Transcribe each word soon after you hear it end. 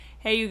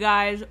Hey, you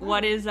guys,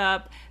 what is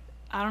up?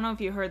 I don't know if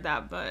you heard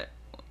that, but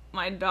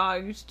my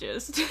dog's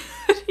just,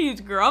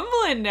 he's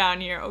grumbling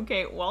down here.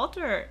 Okay,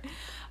 Walter.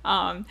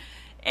 Um,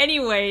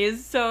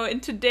 Anyways, so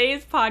in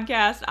today's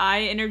podcast,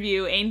 I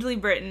interview Ainsley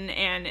Britton,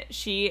 and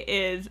she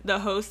is the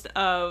host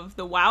of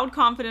the Wild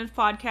Confidence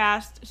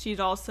podcast. She's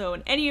also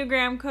an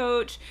Enneagram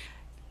coach.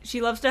 She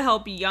loves to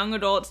help young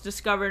adults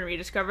discover and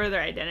rediscover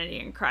their identity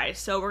in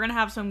Christ. So we're going to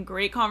have some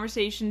great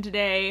conversation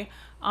today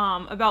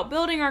about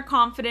building our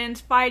confidence,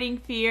 fighting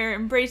fear,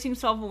 embracing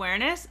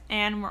self-awareness,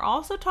 and we're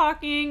also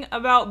talking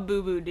about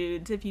boo-boo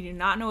dudes. If you do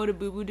not know what a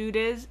boo-boo dude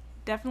is,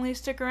 definitely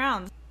stick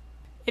around.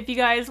 If you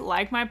guys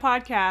like my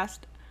podcast,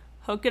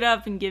 hook it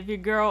up and give your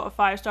girl a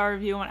 5-star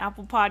review on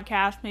Apple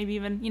Podcasts. Maybe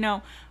even,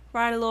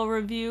 write a little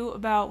review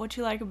about what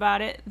you like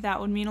about it. That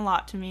would mean a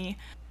lot to me.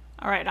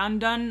 All right, I'm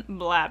done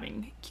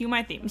blabbing. Cue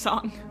my theme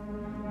song.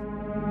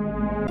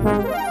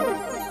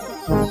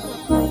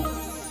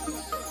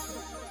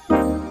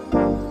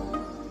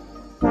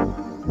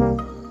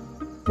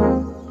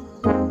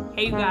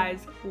 Hey, you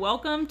guys.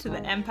 Welcome to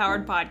the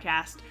Empowered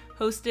Podcast,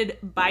 hosted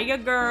by your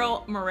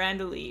girl,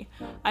 Miranda Lee.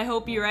 I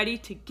hope you're ready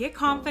to get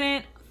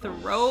confident,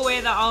 throw away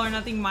the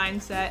all-or-nothing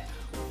mindset,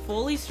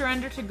 fully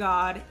surrender to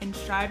God, and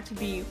strive to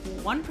be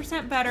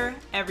 1% better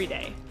every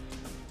day.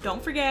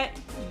 Don't forget,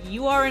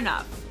 you are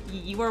enough.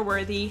 You are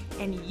worthy,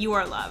 and you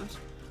are loved.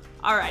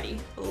 Alrighty,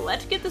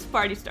 let's get this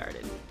party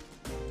started.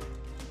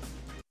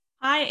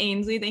 Hi,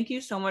 Ainsley. Thank you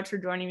so much for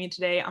joining me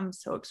today. I'm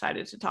so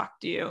excited to talk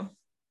to you.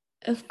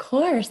 Of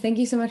course. Thank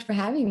you so much for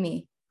having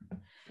me.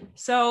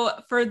 So,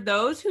 for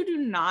those who do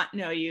not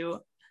know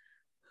you,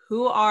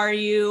 who are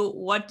you?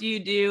 What do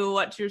you do?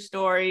 What's your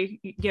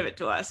story? Give it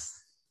to us.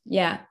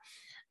 Yeah.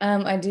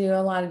 I do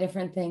a lot of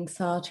different things,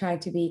 so I'll try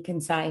to be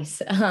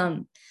concise.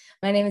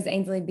 My name is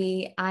Ainsley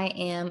B. I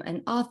am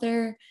an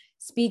author,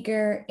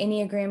 speaker,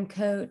 Enneagram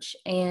coach,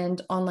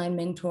 and online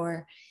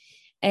mentor.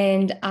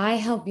 And I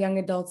help young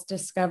adults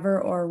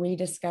discover or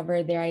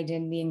rediscover their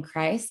identity in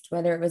Christ,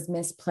 whether it was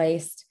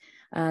misplaced,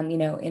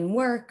 in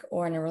work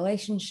or in a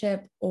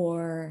relationship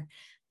or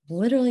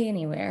literally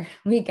anywhere.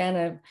 We kind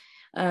of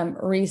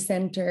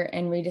recenter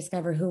and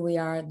rediscover who we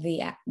are,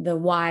 the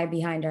why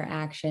behind our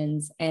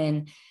actions,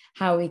 and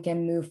how we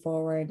can move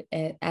forward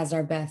as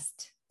our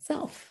best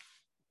self.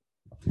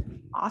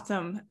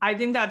 Awesome. I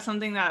think that's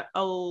something that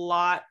a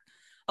lot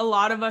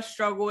of us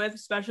struggle with,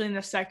 especially in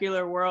the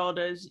secular world,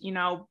 is,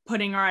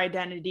 putting our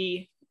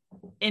identity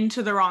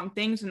into the wrong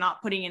things and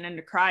not putting it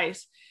into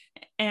Christ.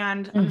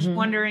 And I'm just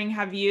wondering,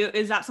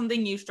 is that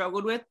something you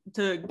struggled with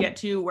to get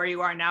to where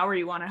you are now, where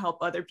you want to help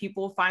other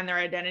people find their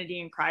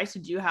identity in Christ?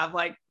 Did you have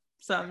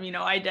some,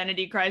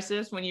 identity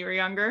crisis when you were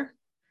younger?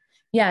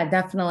 Yeah,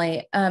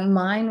 definitely.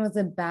 Mine was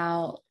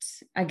about,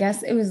 I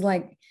guess it was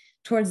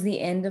towards the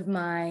end of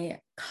my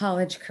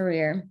college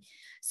career.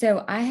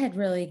 So I had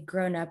really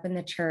grown up in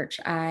the church.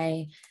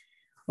 I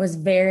was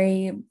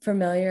very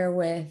familiar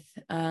with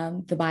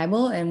the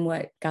Bible and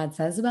what God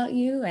says about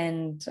you.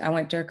 And I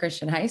went to a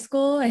Christian high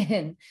school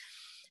and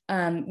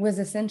was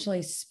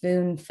essentially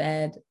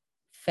spoon-fed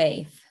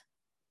faith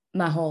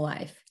my whole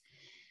life.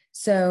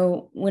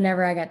 So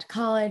whenever I got to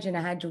college and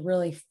I had to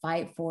really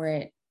fight for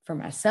it for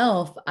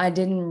myself, I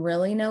didn't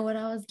really know what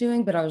I was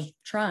doing, but I was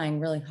trying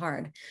really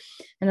hard.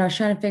 And I was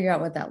trying to figure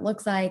out what that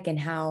looks like and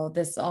how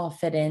this all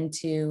fit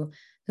into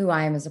who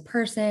I am as a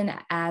person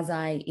as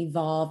I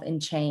evolve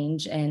and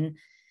change. And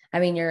I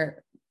mean,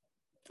 your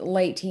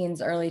late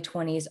teens, early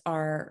 20s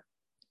are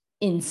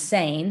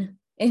insane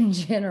in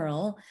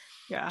general.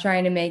 Yeah.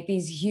 Trying to make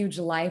these huge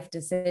life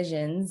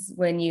decisions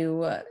when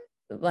you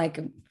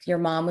your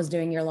mom was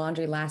doing your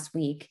laundry last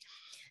week.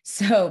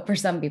 So for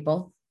some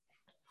people,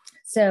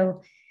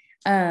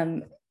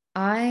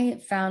 I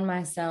found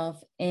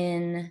myself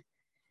in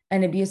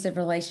an abusive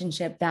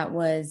relationship that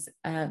was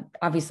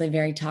obviously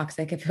very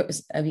toxic if it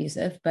was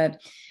abusive,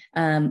 but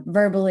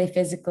verbally,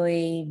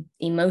 physically,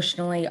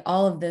 emotionally,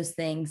 all of those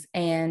things.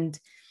 And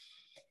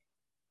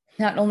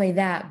not only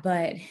that,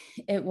 but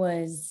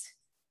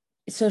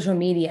social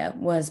media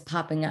was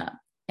popping up.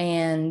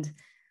 And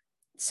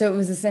so it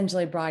was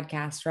essentially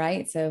broadcast,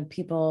 right? So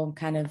people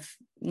kind of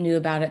knew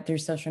about it through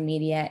social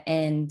media,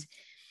 and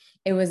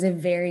it was a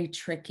very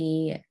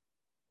tricky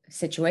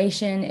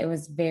situation. It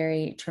was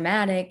very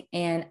traumatic,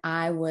 and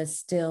I was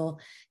still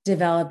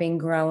developing,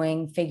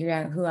 growing, figuring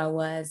out who I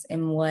was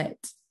and what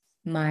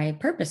my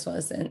purpose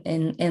was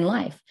in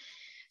life.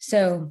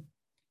 So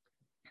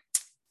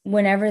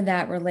whenever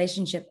that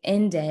relationship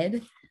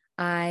ended,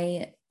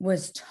 I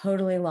was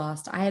totally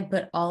lost. I had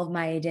put all of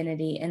my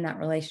identity in that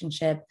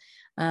relationship,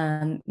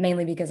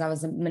 mainly because I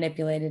was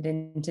manipulated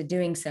into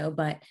doing so.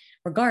 But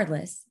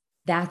regardless,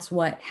 that's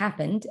what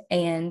happened.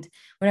 And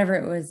whenever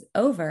it was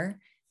over,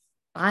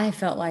 I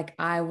felt like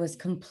I was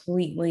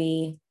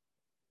completely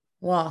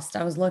lost.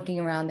 I was looking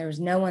around. There was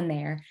no one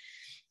there.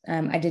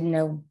 I didn't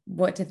know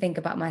what to think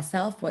about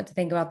myself, what to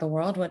think about the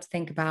world, what to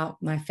think about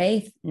my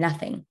faith,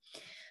 nothing.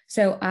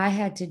 So I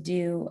had to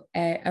do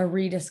a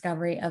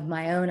rediscovery of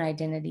my own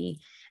identity,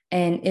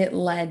 and it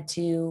led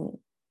to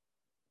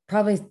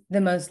probably the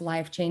most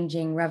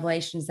life-changing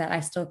revelations that I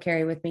still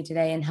carry with me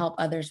today and help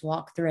others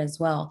walk through as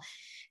well.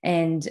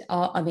 And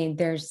I mean,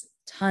 there's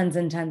tons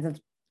and tons of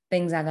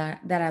things that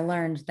I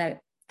learned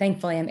that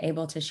thankfully I'm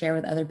able to share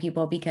with other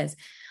people, because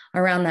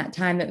around that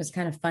time it was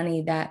kind of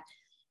funny that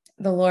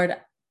the Lord,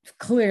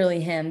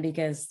 clearly him,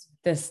 because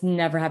this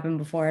never happened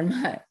before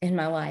in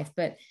my life,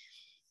 but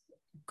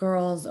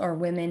girls or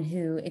women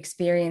who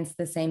experienced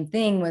the same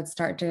thing would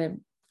start to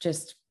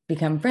just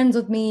become friends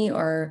with me,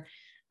 or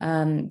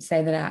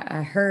say that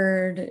I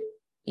heard,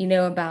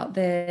 about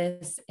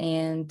this,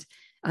 and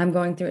I'm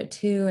going through it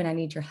too, and I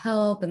need your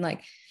help. And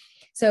like,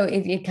 so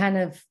it kind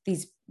of,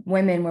 these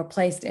women were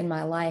placed in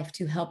my life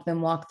to help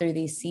them walk through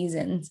these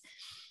seasons.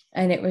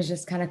 And it was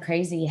just kind of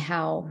crazy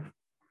how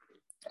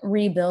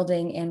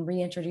rebuilding and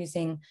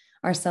reintroducing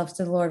ourselves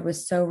to the Lord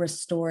was so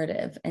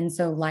restorative and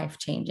so life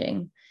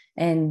changing,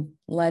 and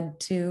led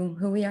to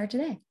who we are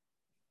today.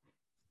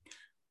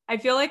 I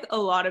feel like a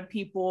lot of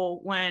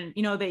people, when,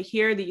 they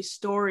hear these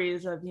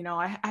stories of,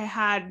 I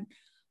had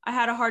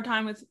a hard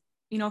time with,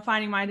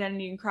 finding my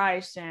identity in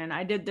Christ, and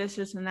I did this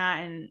and that,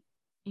 and,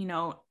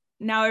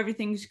 now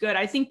everything's good.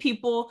 I think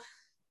people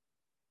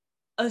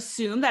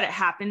assume that it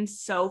happens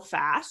so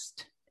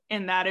fast,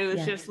 and that it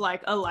was just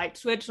like a light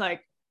switch,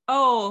 like,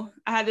 oh,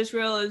 I had this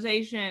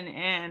realization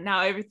and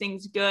now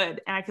everything's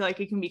good. And I feel like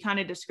it can be kind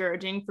of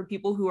discouraging for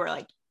people who are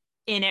like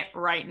in it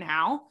right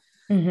now.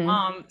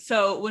 Mm-hmm.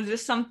 So was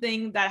this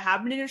something that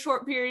happened in a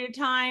short period of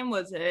time?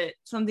 Was it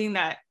something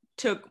that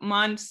took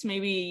months,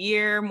 maybe a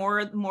year,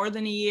 more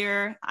than a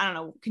year? I don't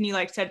know. Can you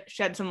like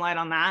shed some light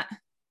on that?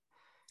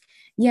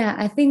 Yeah,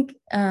 I think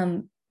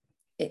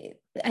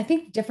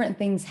different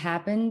things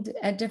happened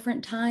at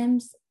different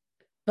times,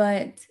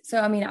 but so,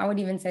 I mean, I would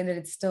even say that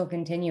it's still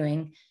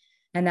continuing,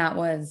 and that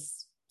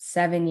was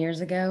 7 years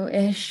ago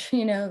ish,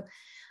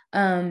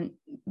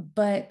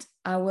 but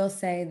I will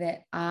say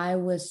that I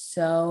was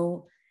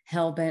so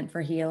hell bent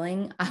for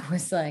healing. I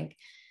was like,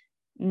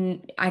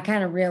 I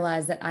kind of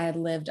realized that I had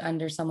lived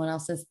under someone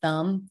else's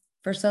thumb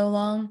for so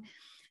long,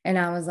 and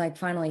I was like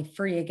finally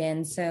free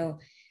again. So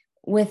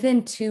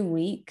within 2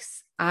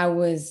 weeks, I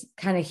was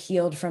kind of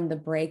healed from the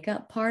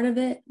breakup part of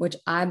it, which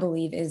I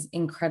believe is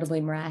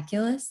incredibly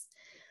miraculous.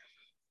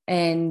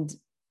 And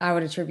I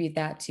would attribute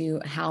that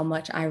to how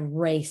much I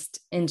raced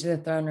into the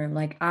throne room.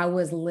 Like, I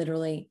was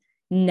literally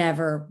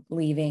never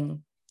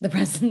leaving the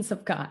presence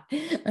of God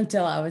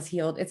until I was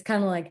healed. It's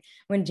kind of like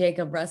when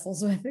Jacob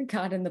wrestles with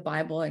God in the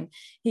Bible, and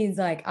he's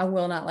like, I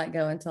will not let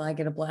go until I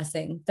get a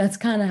blessing. That's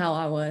kind of how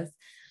I was.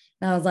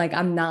 I was like,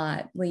 I'm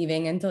not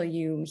leaving until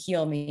you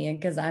heal me. And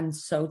because I'm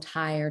so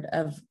tired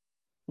of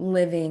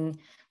living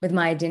with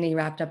my identity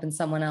wrapped up in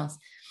someone else.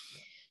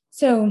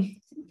 So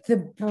the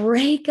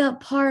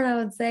breakup part, I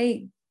would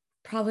say,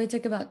 probably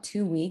took about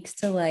 2 weeks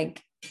to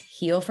like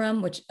heal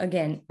from, which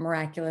again,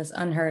 miraculous,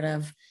 unheard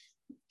of.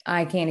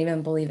 I can't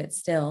even believe it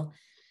still.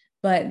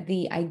 But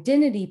the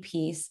identity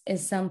piece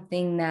is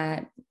something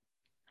that,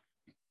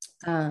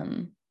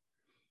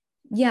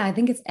 yeah, I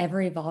think it's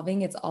ever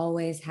evolving. It's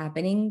always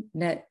happening.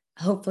 That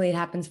hopefully it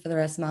happens for the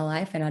rest of my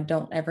life, and I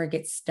don't ever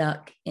get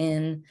stuck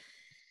in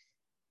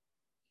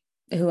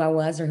who I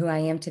was or who I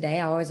am today.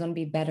 I always want to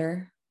be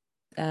better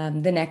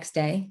the next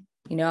day.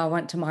 I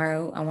want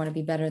tomorrow, I want to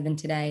be better than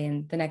today,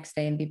 and the next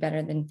day and be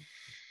better than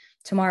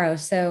tomorrow.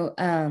 So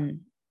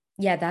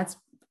yeah, that's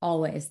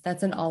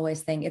an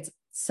always thing. It's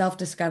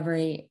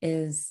self-discovery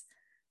is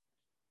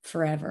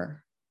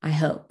forever. I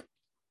hope,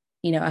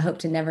 I hope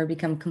to never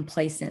become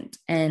complacent.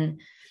 But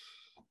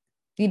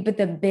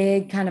the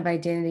big kind of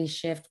identity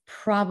shift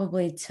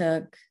probably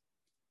took,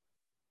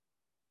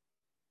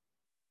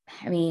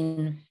 I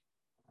mean,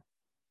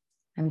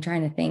 I'm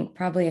trying to think,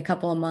 probably a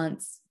couple of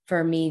months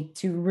for me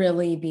to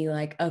really be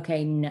like,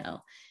 okay,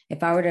 no,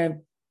 if I were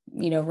to,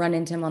 run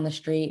into him on the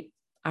street,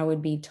 I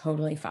would be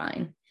totally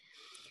fine,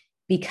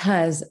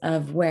 because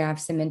of where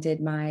I've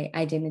cemented my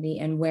identity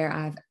and where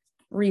I've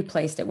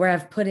replaced it, where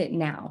I've put it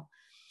now.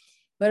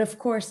 But of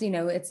course,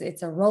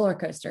 it's a roller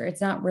coaster.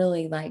 It's not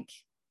really like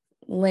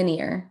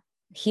linear.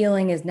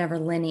 Healing is never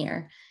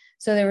linear.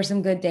 So there were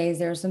some good days,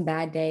 there were some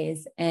bad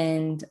days,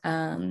 and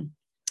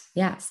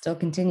yeah, still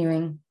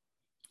continuing,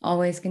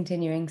 always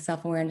continuing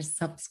self-awareness,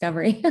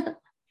 self-discovery.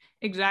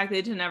 Exactly.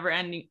 It's a never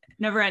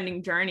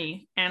ending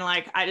journey. And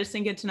like, I just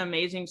think it's an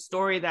amazing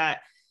story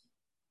that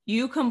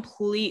you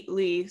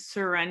completely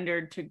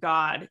surrendered to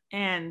God,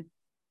 and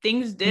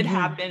things did mm-hmm.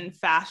 happen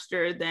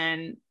faster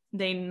than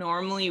they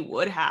normally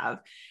would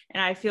have.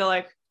 And I feel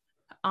like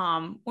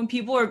when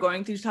people are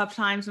going through tough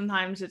times,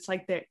 sometimes it's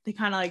like they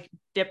kind of like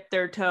dip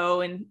their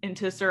toe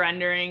into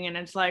surrendering, and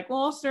it's like,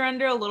 well, I'll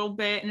surrender a little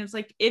bit. And it's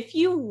like, if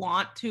you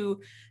want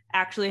to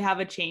actually have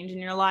a change in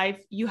your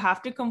life, you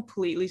have to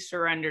completely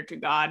surrender to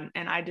God.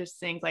 And I just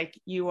think like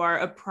you are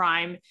a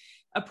prime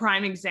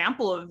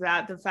example of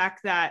that. The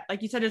fact that,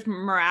 like you said, it's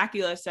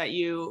miraculous that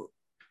you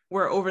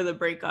were over the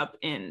breakup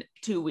in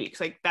 2 weeks.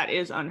 Like, that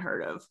is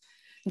unheard of.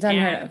 It's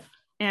unheard of.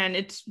 And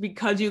it's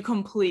because you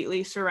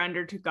completely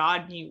surrendered to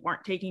God, and you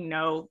weren't taking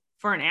no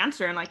for an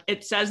answer. And like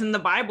it says in the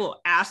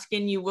Bible, ask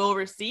and you will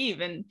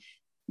receive. And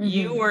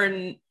you Mm-hmm.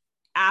 were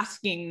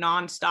asking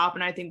nonstop.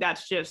 And I think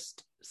that's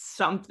just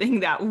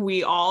something that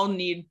we all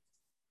need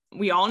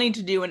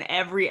to do in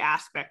every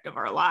aspect of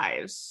our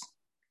lives.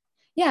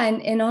 Yeah.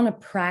 And on a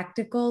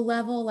practical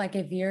level, like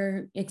if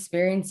you're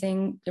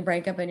experiencing a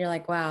breakup and you're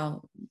like,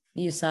 wow,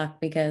 you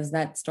suck because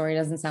that story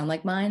doesn't sound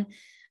like mine.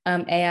 A,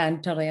 I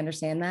totally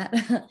understand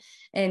that.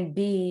 And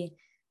B,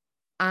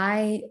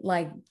 I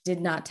like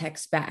did not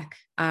text back.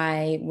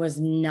 I was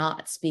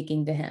not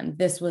speaking to him.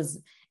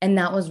 And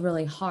that was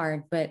really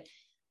hard. But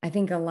I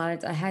think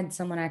I had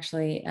someone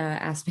actually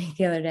ask me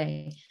the other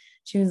day.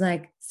 She was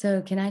like,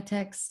 "So can I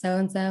text so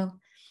and so?"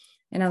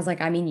 And I was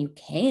like, "I mean, you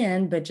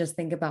can, but just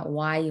think about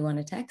why you want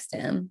to text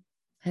him."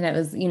 And it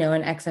was,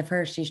 an ex of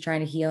hers. She's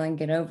trying to heal and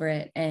get over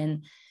it.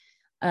 And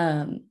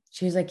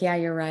she was like, "Yeah,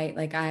 you're right.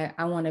 Like, I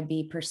want to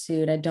be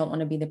pursued. I don't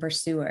want to be the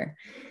pursuer,"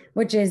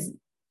 which is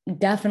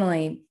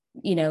definitely,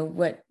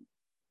 what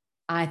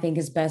I think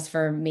is best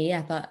for me.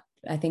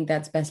 I think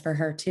that's best for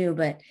her too.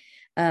 But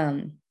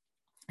um,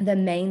 the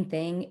main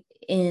thing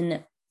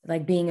in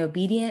like being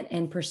obedient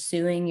and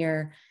pursuing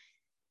your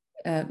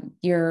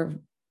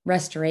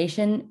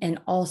restoration and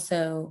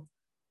also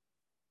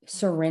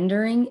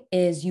surrendering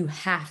is you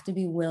have to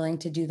be willing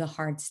to do the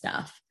hard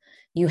stuff.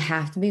 You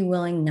have to be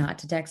willing not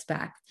to text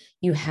back.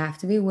 You have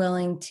to be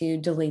willing to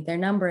delete their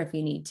number if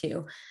you need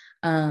to.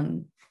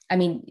 Um, I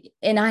mean,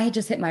 and I had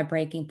just hit my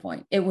breaking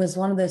point. It was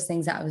one of those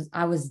things that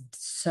I was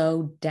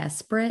so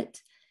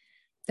desperate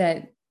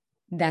that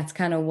that's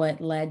kind of what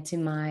led to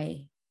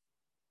my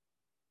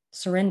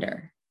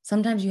surrender.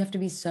 Sometimes you have to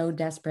be so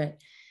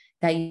desperate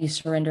that you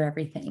surrender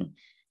everything.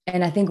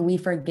 And I think we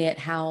forget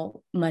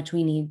how much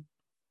we need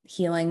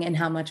healing and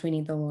how much we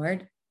need the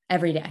Lord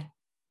every day.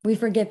 We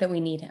forget that we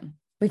need him.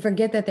 We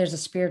forget that there's a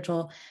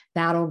spiritual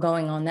battle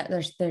going on, that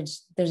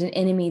there's an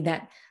enemy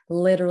that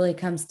literally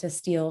comes to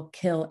steal,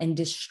 kill, and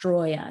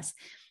destroy us.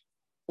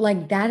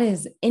 Like that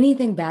is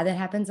anything bad that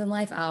happens in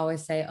life. I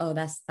always say, oh,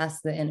 that's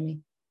the enemy.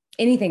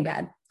 Anything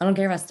bad. I don't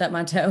care if I stub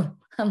my toe.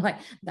 I'm like,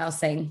 that was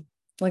Satan.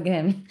 Look at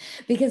him.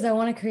 Because I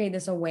want to create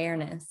this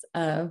awareness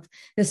of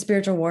the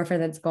spiritual warfare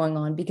that's going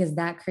on, because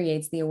that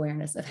creates the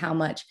awareness of how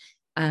much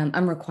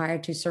I'm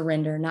required to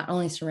surrender, not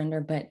only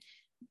surrender, but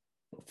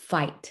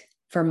fight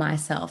for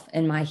myself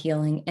and my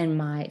healing and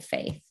my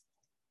faith.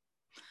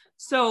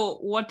 So,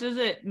 what does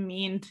it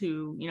mean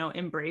to,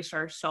 embrace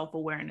our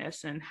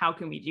self-awareness, and how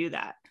can we do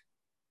that?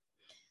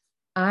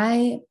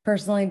 I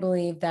personally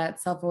believe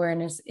that self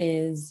awareness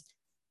is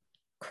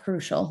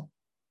crucial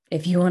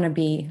if you want to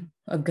be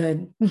a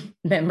good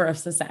member of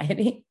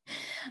society.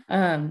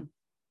 Um,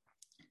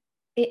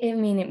 I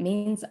mean, it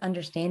means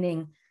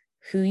understanding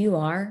who you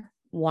are,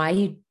 why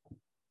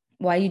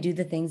you do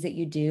the things that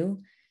you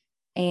do,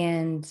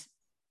 and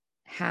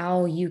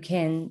how you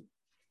can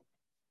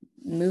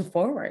move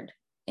forward.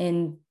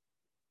 And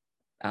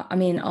I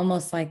mean,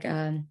 almost like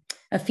a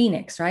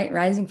phoenix, right?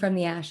 Rising from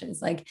the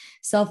ashes. Like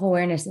self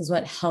awareness is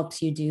what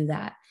helps you do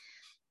that.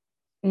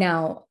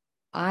 Now,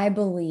 I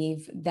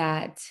believe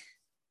that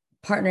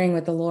partnering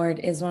with the Lord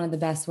is one of the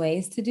best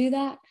ways to do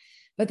that.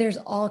 But there's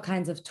all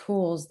kinds of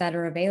tools that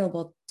are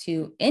available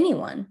to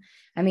anyone.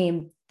 I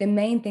mean, the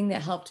main thing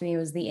that helped me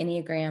was the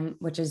Enneagram,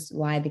 which is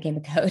why I became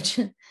a coach.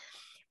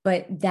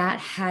 But that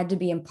had to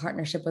be in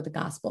partnership with the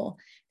gospel,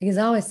 because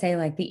I always say,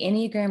 like, the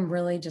Enneagram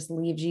really just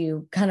leaves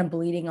you kind of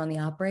bleeding on the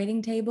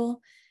operating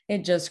table.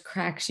 It just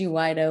cracks you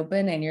wide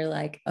open, and you're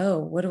like, oh,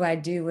 what do I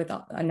do with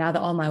now that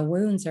all my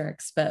wounds are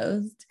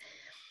exposed?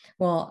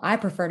 Well, I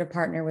prefer to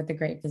partner with the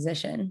great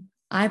physician.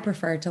 I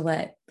prefer to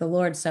let the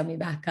Lord sew me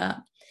back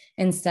up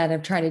instead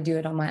of try to do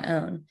it on my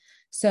own.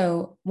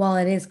 So while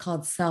it is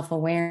called self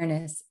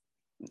awareness,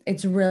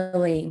 it's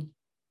really,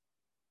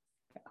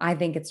 I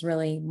think it's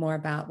really more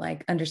about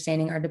like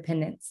understanding our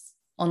dependence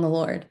on the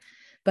Lord.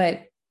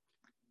 But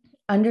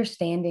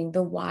understanding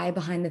the why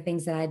behind the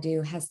things that I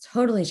do has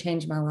totally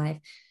changed my life,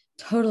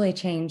 totally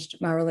changed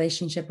my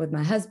relationship with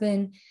my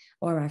husband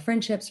or my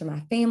friendships or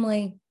my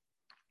family.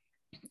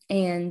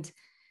 And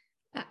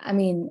I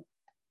mean,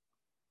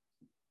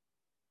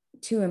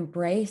 to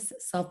embrace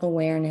self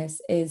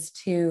awareness is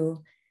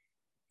to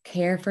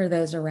care for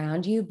those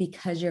around you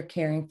because you're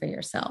caring for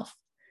yourself.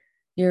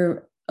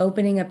 You're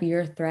opening up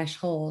your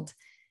threshold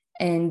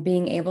and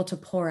being able to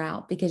pour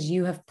out because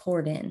you have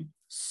poured in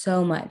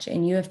so much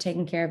and you have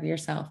taken care of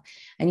yourself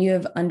and you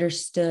have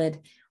understood,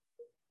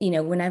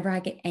 whenever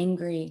I get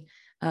angry,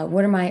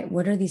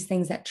 what are these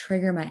things that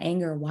trigger my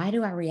anger? Why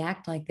do I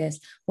react like this?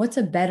 What's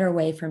a better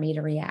way for me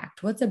to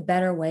react? What's a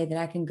better way that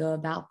I can go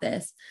about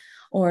this?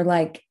 Or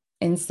like,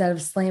 instead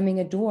of slamming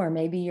a door,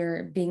 maybe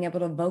you're being able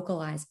to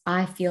vocalize,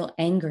 I feel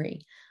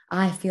angry.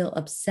 I feel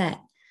upset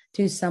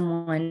to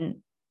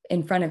someone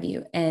in front of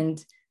you.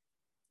 And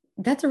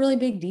that's a really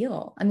big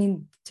deal. I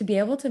mean, to be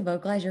able to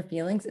vocalize your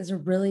feelings is a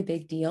really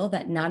big deal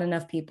that not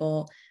enough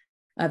people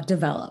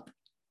develop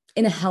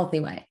in a healthy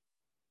way.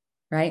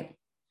 Right.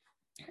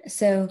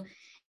 So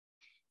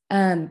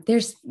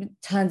there's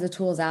tons of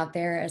tools out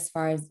there as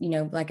far as,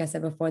 like I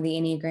said before, the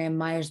Enneagram,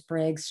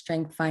 Myers-Briggs,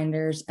 Strength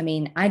Finders. I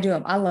mean, I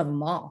love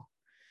them all.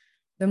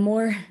 the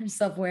more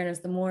self-awareness,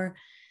 the more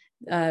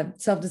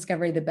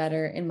self-discovery, the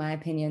better, in my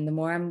opinion. The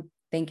more I'm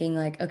thinking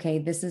like, okay,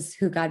 this is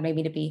who God made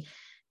me to be.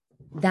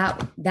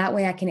 That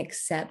way I can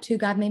accept who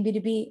God made me to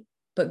be,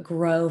 but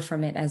grow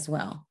from it as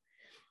well.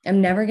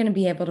 I'm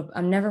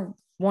never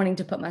wanting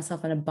to put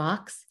myself in a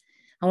box.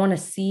 I want to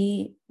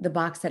see the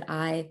box that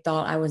I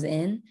thought I was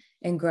in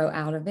and grow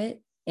out of it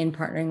in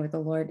partnering with the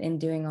Lord and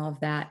doing all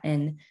of that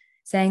and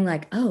saying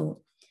like,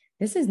 oh,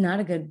 this is not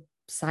a good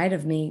side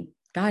of me.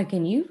 God,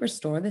 can you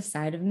restore this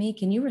side of me?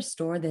 Can you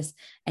restore this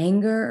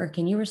anger, or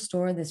can you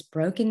restore this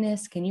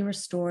brokenness? Can you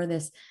restore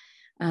this,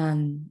 I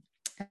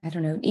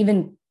don't know,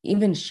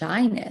 even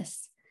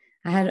shyness?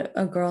 I had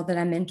a girl that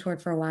I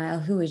mentored for a while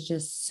who was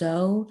just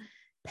so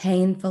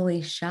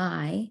painfully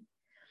shy,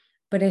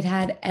 but it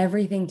had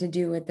everything to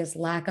do with this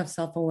lack of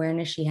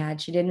self-awareness she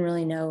had. She didn't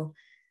really know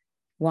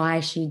why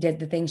she did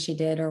the things she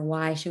did or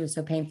why she was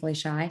so painfully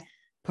shy.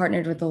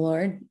 Partnered with the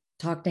Lord,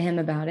 talked to him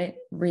about it,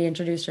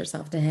 reintroduced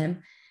herself to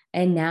him.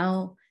 And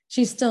now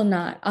she's still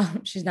not,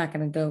 she's not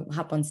going to go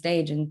hop on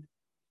stage and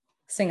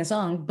sing a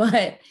song,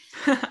 but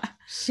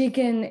she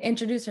can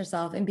introduce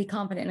herself and be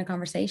confident in a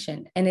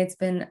conversation. And it's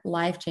been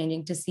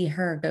life-changing to see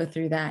her go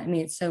through that. I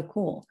mean, it's so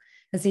cool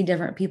to see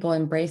different people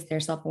embrace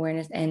their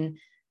self-awareness and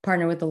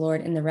partner with the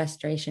Lord in the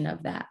restoration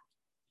of that.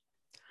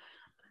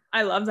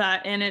 I love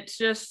that. And it's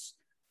just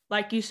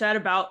like you said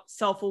about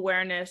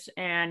self-awareness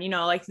and,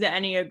 like the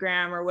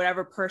Enneagram or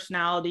whatever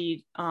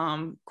personality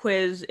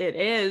quiz it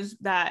is,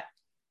 that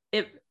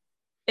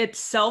it's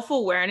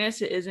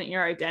self-awareness. It isn't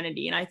your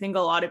identity. And I think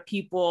a lot of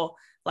people,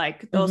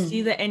 like, they'll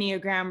see the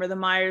Enneagram or the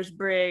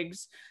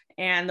Myers-Briggs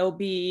and they'll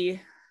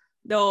be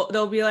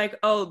like,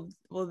 oh,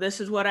 well,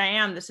 this is what I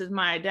am. This is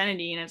my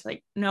identity. And it's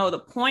like, no, the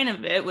point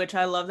of it, which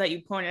I love that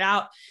you pointed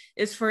out,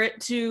 is for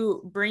it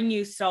to bring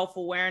you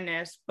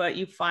self-awareness, but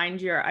you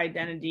find your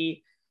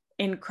identity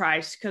in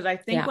Christ. Because I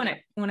think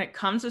when it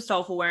comes to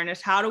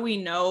self-awareness, how do we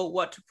know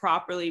what to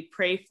properly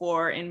pray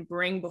for and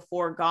bring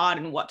before God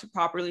and what to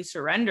properly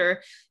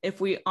surrender if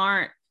we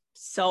aren't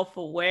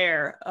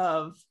self-aware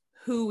of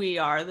who we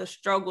are, the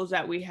struggles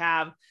that we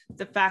have,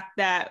 the fact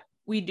that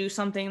we do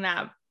something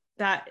that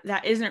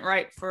isn't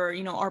right for,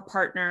 our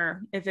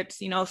partner, if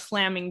it's,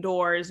 slamming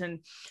doors and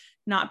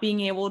not being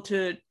able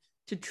to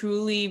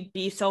truly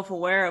be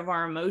self-aware of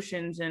our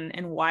emotions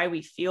and why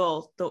we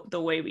feel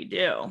the way we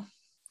do.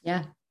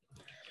 Yeah.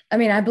 I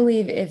mean, I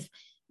believe if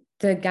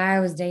the guy I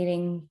was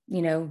dating,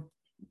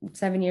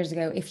 7 years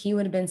ago, if he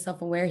would have been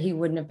self-aware, he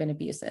wouldn't have been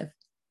abusive.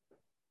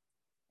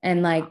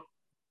 And like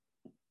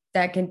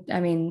that can, I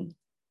mean,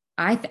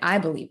 I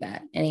believe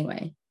that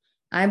anyway.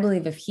 I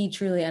believe if he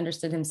truly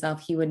understood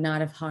himself, he would not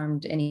have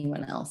harmed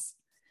anyone else.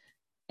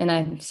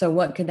 So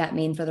what could that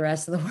mean for the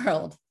rest of the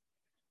world?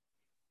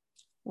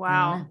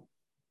 Wow.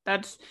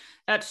 That's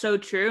so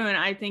true. And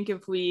I think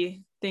if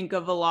we think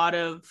of a lot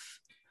of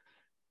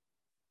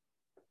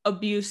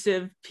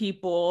abusive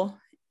people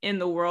in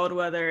the world,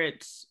 whether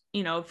it's,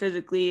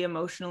 physically,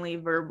 emotionally,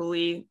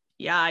 verbally,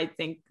 I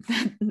think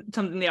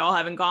something they all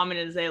have in common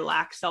is they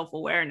lack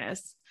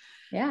self-awareness.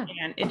 Yeah.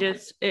 And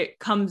it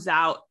comes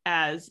out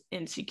as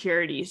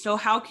insecurity. So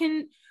how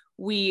can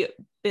we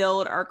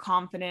build our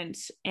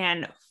confidence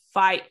and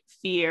fight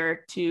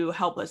fear to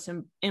help us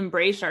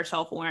embrace our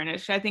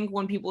self-awareness? I think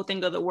when people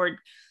think of the word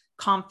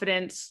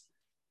confidence,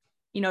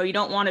 you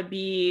don't want to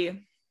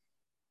be,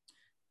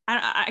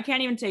 I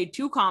can't even say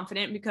too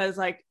confident, because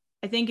like,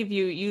 I think if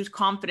you use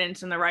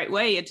confidence in the right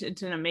way,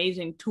 it's an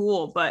amazing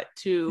tool, but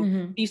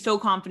to be so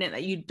confident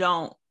that you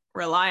don't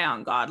rely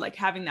on God, like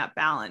having that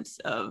balance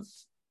of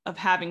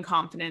having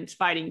confidence,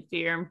 fighting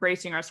fear,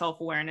 embracing our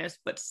self-awareness,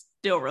 but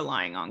still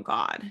relying on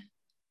God.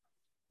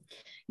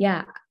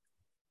 Yeah.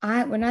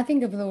 When I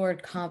think of the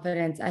word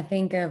confidence, I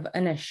think of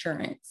an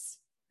assurance.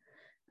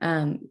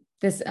 I'm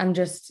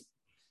just,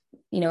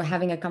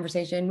 having a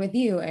conversation with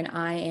you, and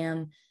I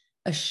am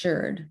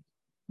assured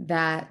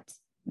that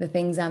the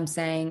things I'm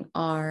saying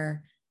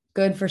are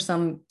good for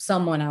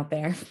someone out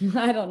there.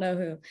 I don't know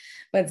who,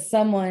 but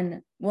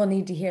someone will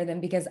need to hear them,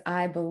 because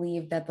I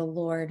believe that the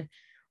Lord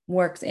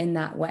works in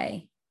that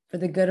way for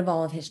the good of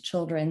all of his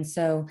children.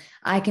 So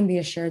I can be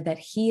assured that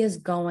he is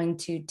going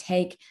to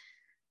take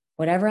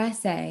whatever I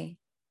say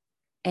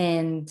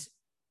and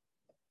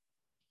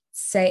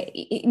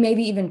say,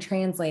 maybe even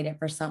translate it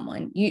for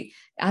someone.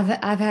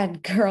 I've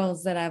had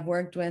girls that I've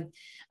worked with.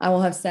 I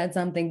will have said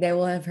something, they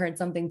will have heard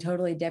something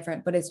totally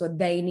different, but it's what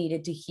they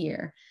needed to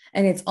hear.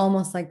 And it's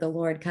almost like the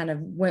Lord kind of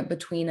went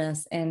between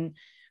us and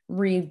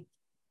remade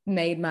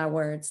my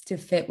words to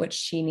fit what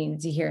she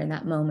needed to hear in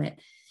that moment.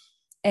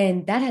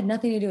 And that had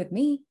nothing to do with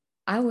me.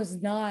 I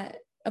was not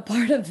a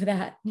part of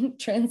that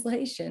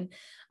translation.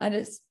 I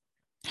just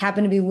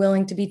happened to be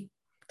willing to be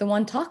the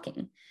one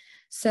talking.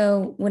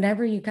 So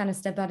whenever you kind of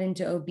step out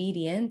into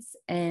obedience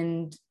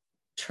and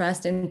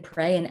trust and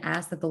pray and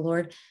ask that the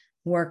Lord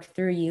work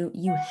through you,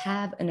 you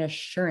have an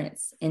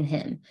assurance in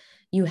him.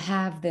 You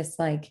have this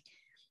like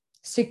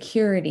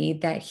security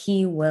that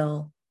he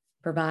will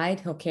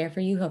provide. He'll care for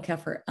you. He'll care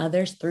for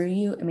others through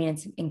you. I mean,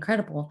 it's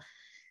incredible.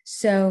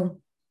 So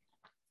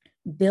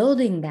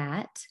building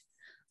that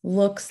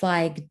looks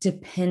like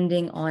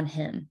depending on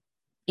him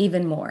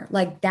even more.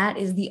 Like that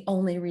is the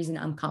only reason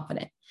I'm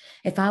confident.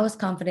 If I was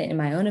confident in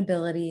my own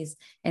abilities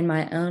and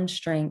my own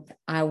strength,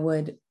 I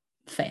would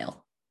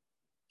fail.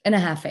 And I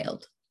have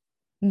failed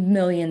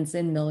millions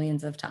and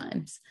millions of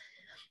times.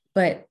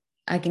 But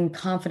I can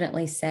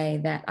confidently say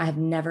that I've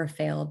never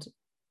failed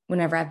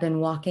whenever I've been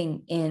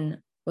walking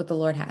in what the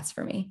Lord has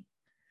for me.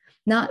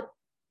 Not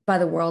by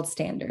the world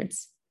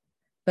standards,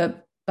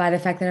 but by the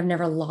fact that I've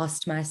never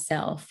lost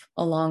myself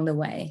along the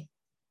way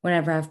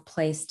whenever I've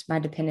placed my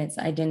dependence,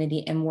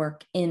 identity, and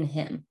work in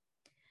Him.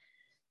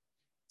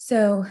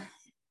 So,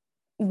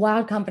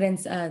 Wild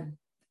Confidence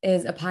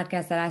is a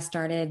podcast that I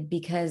started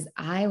because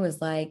I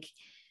was like,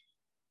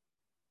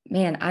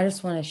 man, I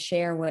just want to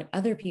share what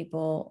other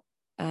people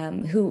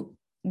who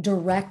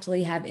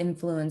directly have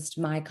influenced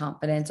my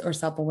confidence or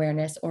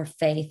self-awareness or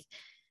faith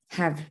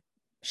have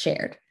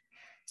shared.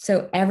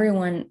 So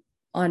everyone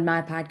on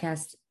my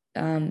podcast,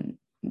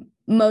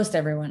 most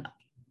everyone,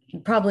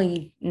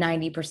 probably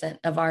 90%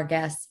 of our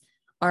guests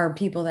are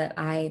people that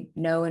I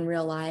know in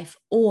real life,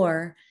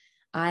 or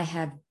I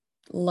have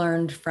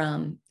learned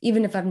from,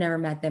 even if I've never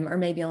met them or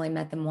maybe only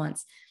met them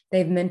once.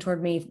 They've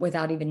mentored me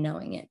without even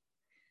knowing it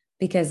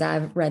because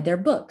I've read their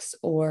books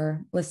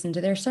or listened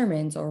to their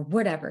sermons or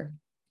whatever.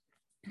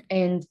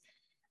 And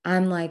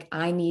I'm like,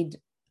 I need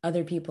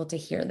other people to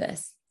hear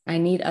this. I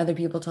need other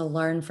people to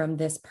learn from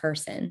this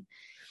person.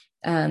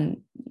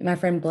 My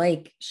friend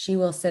Blake, she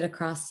will sit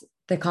across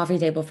the coffee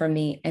table from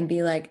me and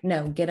be like,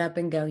 no, get up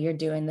and go. You're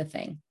doing the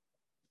thing.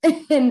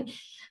 And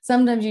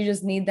sometimes you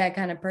just need that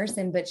kind of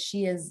person, but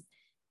she's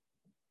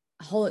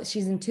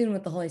in tune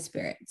with the Holy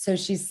Spirit. So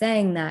she's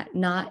saying that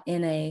not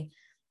in a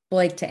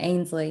Blake to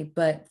Ainsley,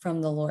 but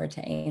from the Lord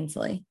to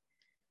Ainsley,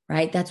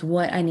 right? That's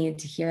what I needed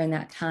to hear in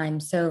that time.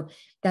 So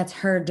that's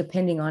her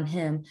depending on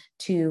Him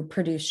to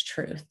produce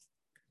truth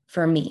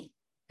for me.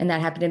 And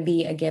that happened to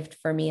be a gift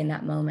for me in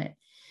that moment.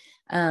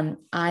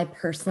 I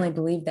personally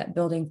believe that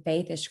building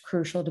faith is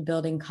crucial to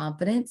building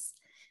confidence.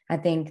 I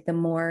think the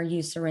more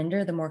you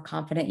surrender, the more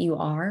confident you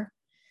are.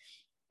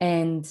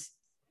 And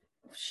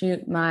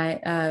shoot,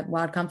 my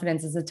Wild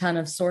Confidence is a ton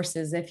of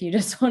sources if you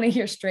just want to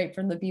hear straight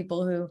from the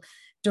people who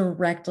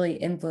directly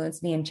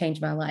influenced me and changed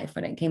my life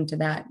when it came to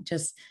that.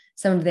 Just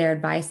some of their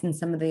advice and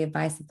some of the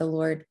advice that the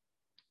Lord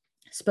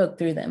spoke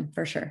through them,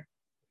 for sure.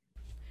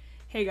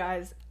 Hey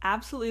guys,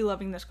 absolutely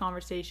loving this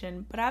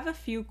conversation, but I have a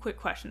few quick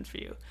questions for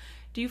you.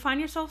 Do you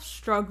find yourself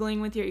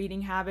struggling with your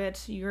eating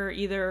habits? You're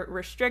either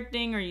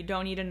restricting or you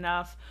don't eat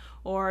enough,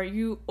 or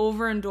you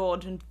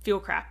overindulge and feel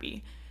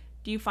crappy.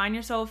 Do you find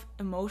yourself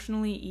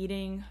emotionally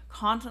eating,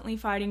 constantly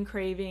fighting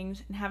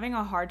cravings, and having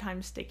a hard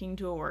time sticking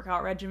to a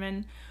workout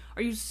regimen?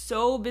 Are you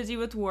so busy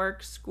with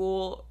work,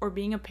 school, or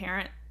being a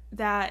parent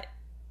that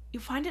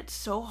you find it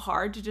so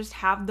hard to just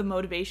have the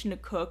motivation to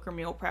cook or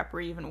meal prep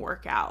or even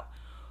work out?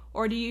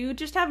 Or do you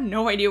just have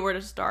no idea where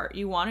to start?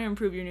 You want to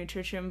improve your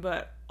nutrition,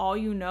 but all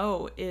you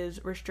know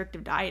is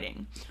restrictive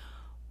dieting.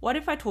 What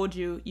if I told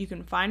you you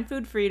can find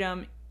food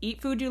freedom,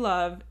 eat food you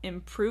love,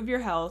 improve your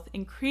health,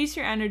 increase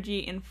your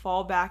energy, and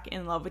fall back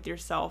in love with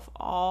yourself,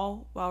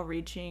 all while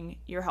reaching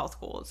your health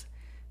goals?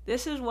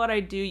 This is what I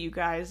do, you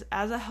guys.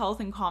 As a health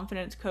and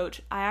confidence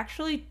coach, I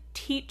actually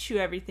teach you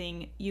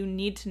everything you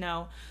need to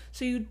know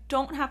so you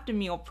don't have to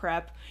meal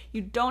prep,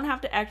 you don't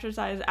have to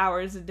exercise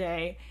hours a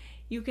day.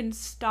 You can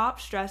stop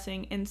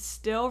stressing and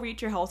still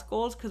reach your health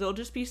goals because it'll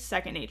just be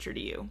second nature to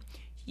you.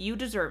 You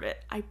deserve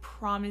it. I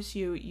promise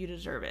you, you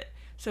deserve it.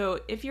 So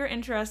if you're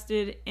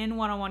interested in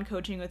one-on-one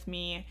coaching with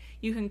me,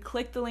 you can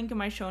click the link in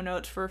my show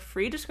notes for a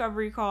free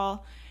discovery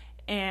call.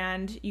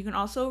 And you can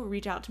also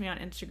reach out to me on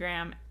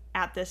Instagram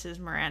at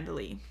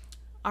thisismirandalee.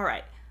 All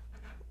right,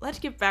 let's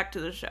get back to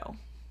the show.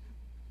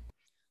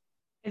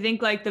 I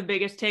think like the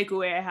biggest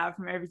takeaway I have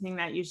from everything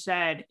that you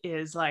said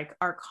is like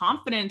our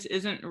confidence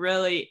isn't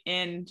really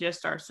in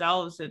just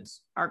ourselves. It's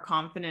our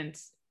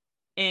confidence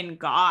in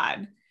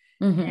God.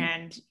 Mm-hmm.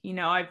 And, you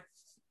know,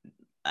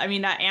 I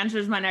mean, that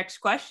answers my next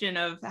question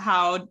of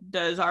how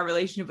does our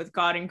relationship with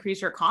God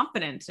increase our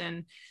confidence?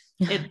 And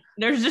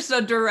there's just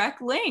a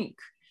direct link.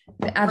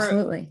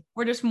 Absolutely.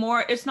 We're just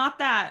more, it's not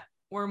that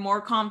we're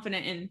more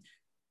confident in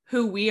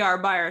who we are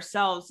by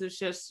ourselves. It's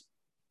just,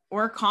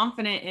 we're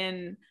confident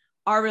in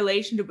our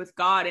relationship with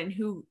God and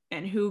who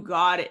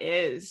God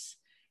is.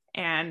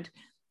 And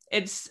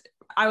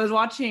I was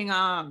watching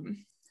a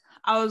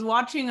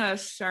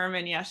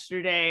sermon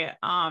yesterday,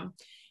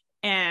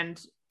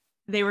 and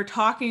they were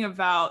talking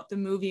about the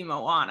movie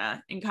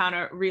Moana and kind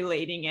of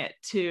relating it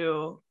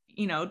to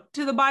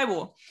the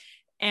Bible.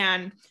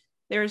 And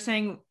they were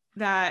saying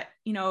that,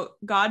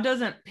 God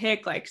doesn't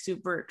pick like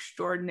super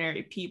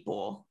extraordinary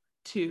people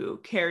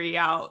to carry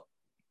out,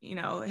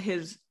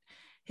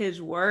 his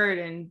word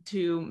and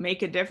to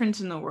make a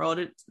difference in the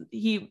world.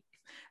 He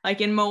like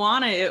in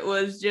Moana, it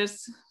was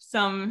just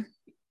some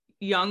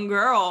young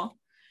girl.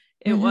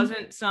 It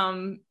wasn't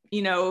some,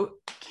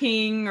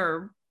 king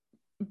or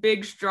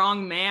big,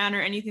 strong man or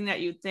anything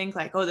that you'd think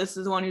like, oh, this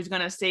is the one who's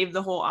going to save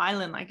the whole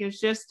island. Like, it's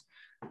just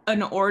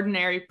an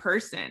ordinary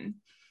person.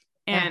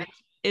 And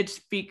it's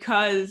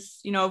because,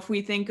 you know, if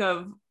we think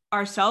of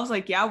ourselves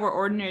like, yeah, we're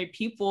ordinary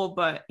people,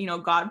 but, you know,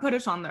 God put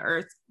us on the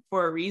earth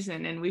for a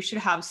reason, and we should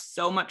have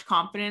so much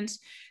confidence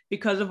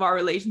because of our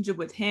relationship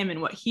with him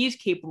and what he's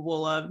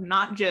capable of,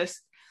 not just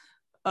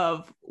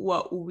of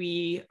what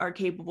we are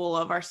capable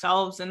of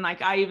ourselves. And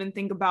like, I even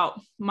think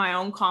about my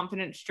own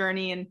confidence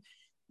journey, and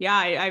yeah,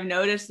 I've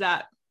noticed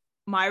that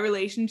my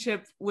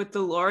relationship with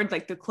the Lord,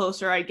 like the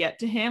closer I get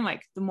to him,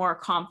 like the more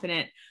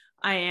confident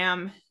I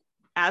am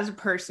as a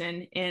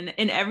person in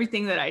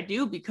everything that I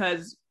do,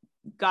 because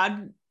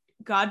God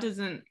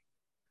doesn't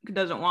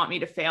want me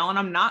to fail, and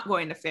I'm not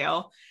going to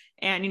fail.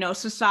 And, you know,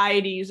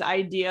 society's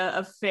idea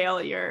of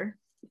failure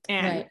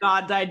and Right.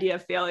 God's idea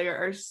of failure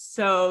are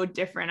so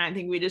different. I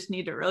think we just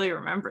need to really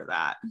remember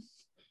that.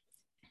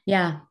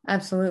 Yeah,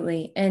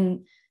 absolutely.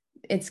 And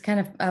it's kind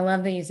of, I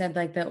love that you said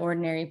like the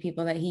ordinary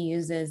people that he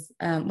uses.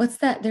 What's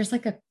that? There's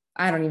like a,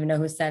 I don't even know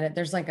who said it.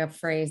 There's like a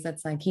phrase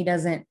that's like, he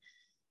doesn't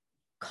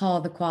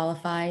call the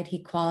qualified,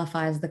 he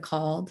qualifies the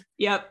called.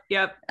 Yep,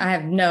 yep. I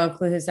have no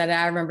clue who said it.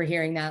 I remember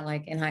hearing that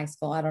like in high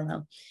school. I don't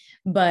know.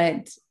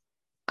 But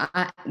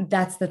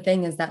that's the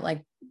thing, is that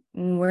like,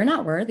 we're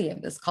not worthy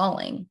of this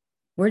calling.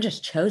 We're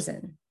just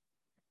chosen.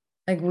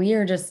 Like, we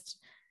are just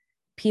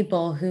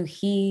people who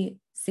he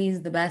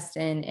sees the best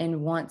in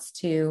and wants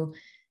to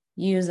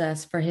use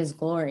us for his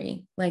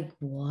glory. Like,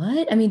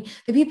 what? I mean,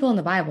 the people in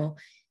the Bible,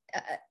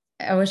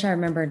 I wish I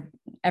remembered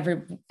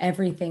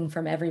everything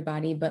from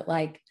everybody, but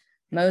like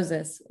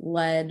Moses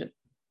led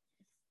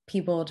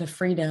people to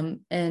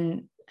freedom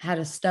and had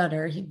a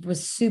stutter. He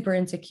was super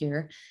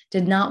insecure,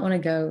 did not want to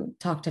go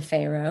talk to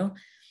Pharaoh,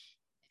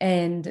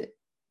 and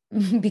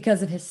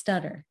because of his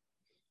stutter.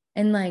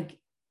 And like,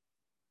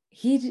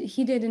 he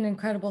did an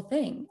incredible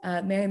thing.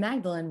 Mary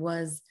Magdalene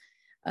was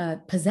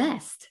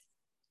possessed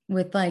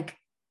with like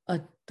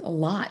a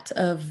lot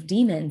of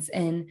demons,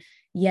 and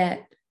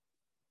yet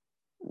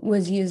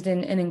was used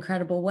in an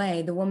incredible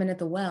way. The woman at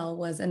the well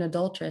was an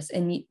adulteress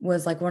and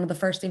was like one of the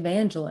first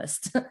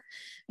evangelists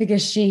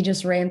because she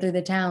just ran through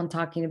the town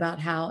talking about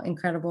how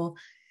incredible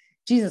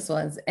Jesus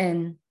was.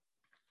 And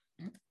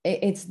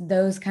it's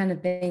those kind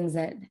of things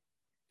that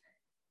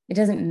it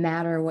doesn't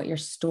matter what your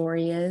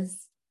story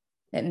is,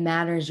 it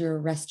matters your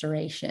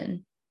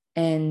restoration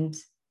and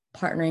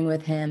partnering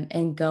with him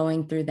and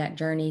going through that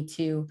journey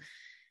to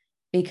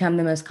become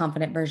the most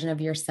confident version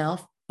of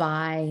yourself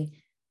by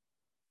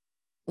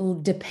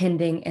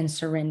depending and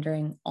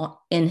surrendering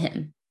in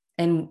him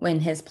and in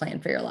his plan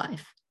for your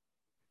life.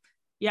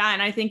 Yeah.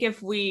 And I think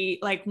if we,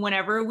 like,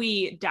 whenever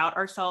we doubt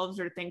ourselves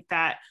or think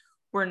that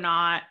we're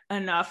not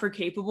enough or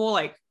capable,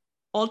 like,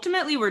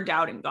 ultimately we're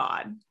doubting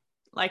God.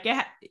 Like,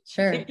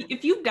 Sure.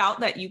 if you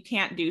doubt that you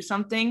can't do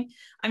something,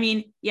 I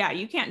mean, yeah,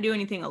 you can't do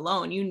anything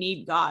alone. You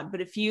need God.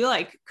 But if you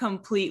like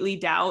completely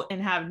doubt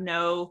and have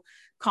no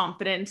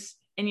confidence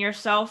in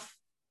yourself,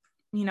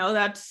 you know,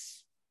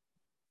 that's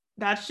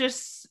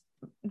just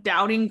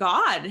doubting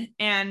God.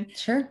 And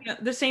Sure. you know,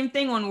 the same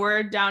thing when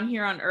we're down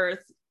here on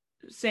earth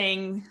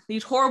saying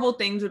these horrible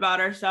things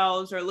about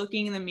ourselves or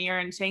looking in the mirror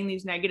and saying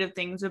these negative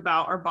things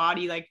about our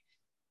body, like,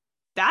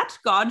 that's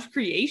God's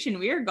creation.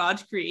 We are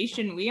God's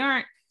creation. We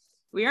aren't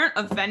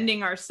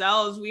offending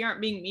ourselves. We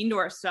aren't being mean to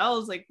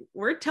ourselves. Like,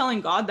 we're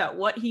telling God that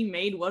what he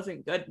made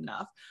wasn't good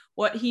enough.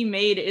 What he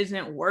made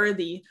isn't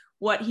worthy.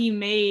 What he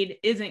made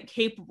isn't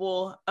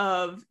capable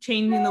of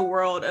changing the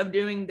world, of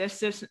doing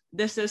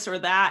this, or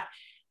that.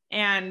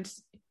 And,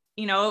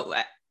 you know,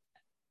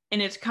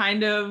 and it's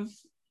kind of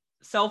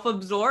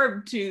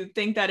self-absorbed to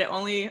think that it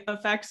only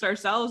affects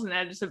ourselves and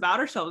that it's about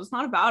ourselves. It's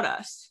not about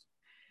us.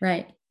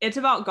 Right. It's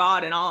about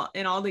God and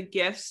all the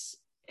gifts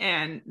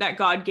and that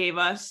God gave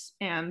us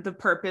and the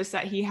purpose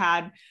that he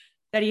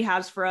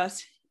has for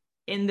us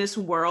in this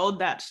world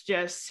that's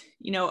just,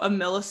 you know, a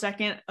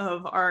millisecond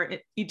of our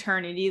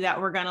eternity that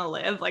we're going to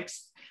live. Like,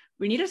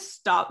 we need to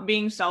stop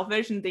being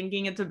selfish and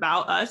thinking it's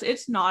about us.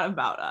 It's not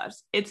about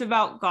us. It's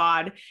about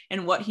God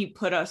and what he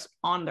put us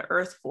on the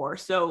earth for.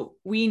 So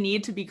we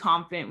need to be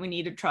confident. We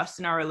need to trust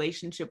in our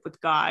relationship with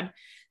God.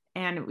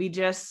 And we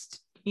just,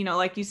 you know,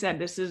 like you said,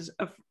 this is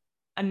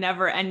a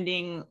never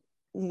ending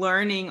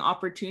learning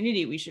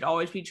opportunity. We should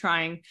always be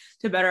trying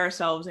to better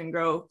ourselves and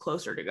grow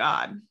closer to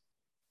God.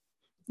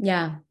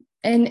 Yeah.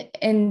 And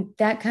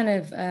that kind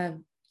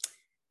of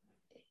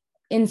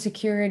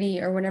insecurity,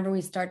 or whenever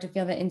we start to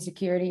feel that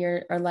insecurity,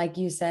 or like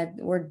you said,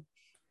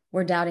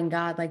 we're doubting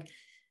God, like,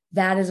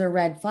 that is a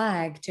red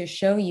flag to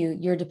show you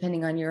you're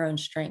depending on your own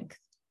strength.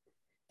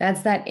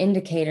 That's that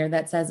indicator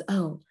that says,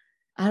 oh,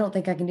 I don't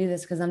think I can do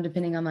this because I'm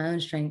depending on my own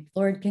strength.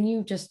 Lord, can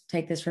you just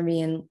take this from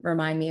me and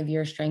remind me of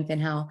your strength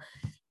and how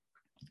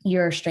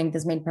your strength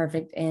is made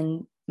perfect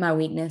in my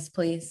weakness,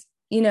 please?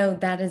 You know,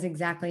 that is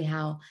exactly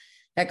how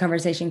that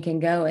conversation can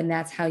go. And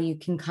that's how you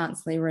can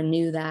constantly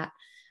renew that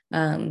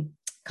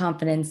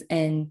confidence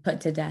and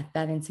put to death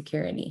that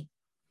insecurity.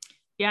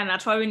 Yeah, and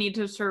that's why we need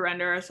to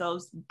surrender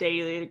ourselves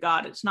daily to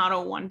God. It's not a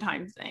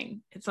one-time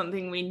thing. It's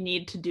something we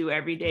need to do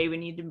every day. We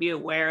need to be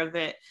aware of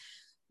it.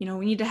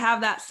 we need to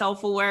have that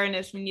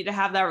self-awareness. We need to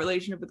have that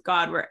relationship with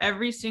God where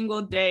every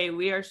single day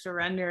we are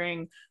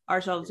surrendering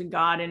ourselves to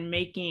God and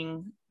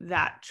making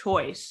that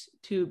choice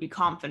to be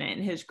confident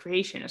in his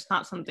creation. It's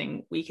not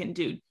something we can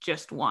do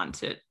just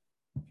once.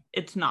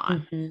 It's not.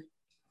 Mm-hmm.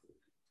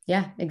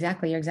 Yeah,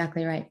 exactly. You're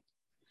exactly right.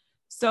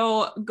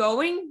 So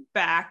going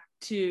back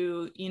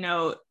to,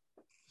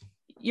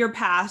 your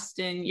past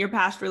and your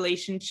past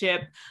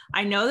relationship,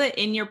 I know that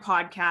in your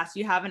podcast,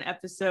 you have an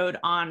episode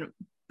on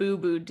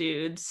boo-boo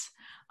dudes.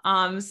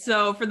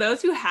 So for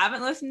those who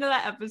haven't listened to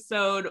that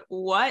episode,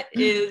 what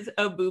is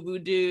a boo-boo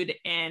dude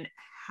and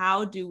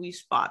how do we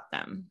spot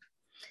them?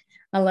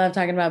 I love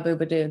talking about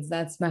boo-boo dudes.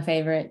 That's my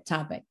favorite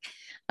topic.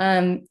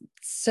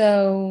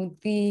 So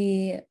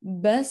the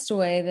best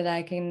way that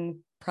I can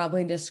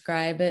probably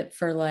describe it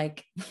for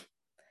like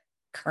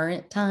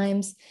current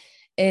times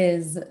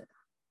is,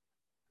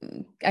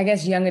 I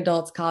guess, young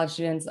adults, college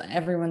students,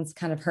 everyone's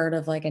kind of heard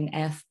of like an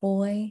F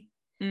boy.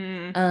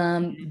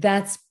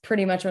 That's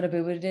pretty much what a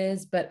boo-boo dude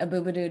is, but a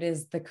boo-boo dude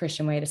is the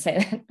Christian way to say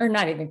that, or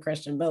not even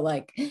Christian, but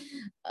like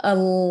a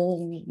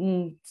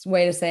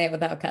way to say it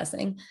without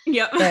cussing.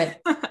 Yep.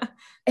 But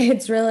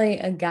it's really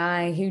a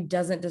guy who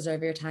doesn't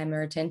deserve your time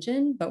or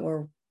attention, but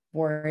we're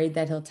worried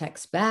that he'll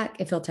text back,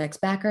 if he'll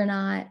text back or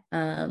not.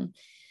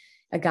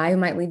 A guy who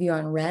might leave you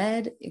on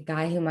red, a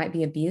guy who might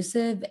be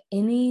abusive.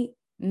 Any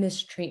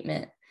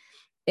mistreatment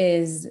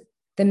is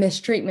the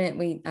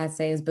mistreatment I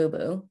say is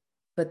boo-boo,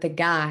 but the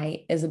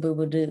guy is a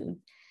boo-boo dude.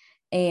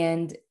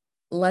 And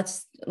let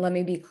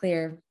me be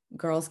clear,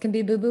 girls can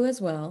be boo-boo as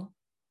well.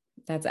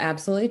 That's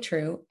absolutely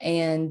true.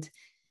 And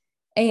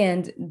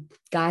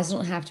guys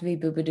don't have to be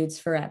boo-boo dudes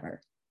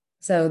forever.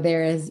 So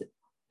there is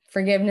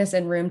forgiveness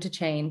and room to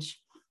change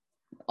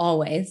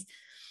always.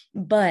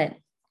 But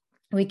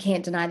we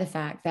can't deny the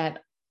fact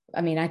that,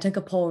 I mean, I took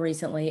a poll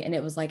recently and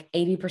it was like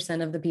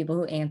 80% of the people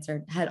who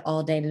answered had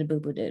all dated a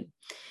boo-boo dude.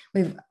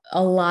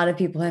 A lot of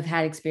people have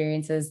had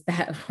experiences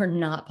that were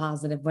not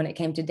positive when it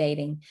came to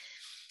dating.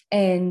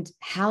 And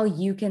how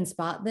you can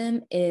spot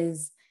them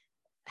is,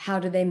 how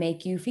do they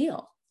make you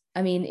feel?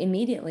 I mean,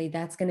 immediately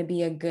that's going to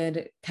be a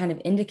good kind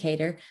of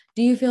indicator.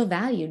 Do you feel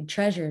valued,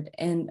 treasured,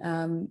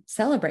 and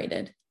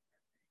celebrated?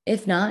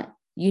 If not,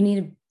 you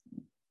need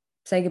to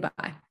say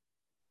goodbye.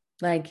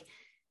 Like,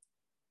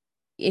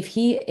 if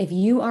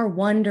you are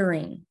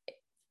wondering,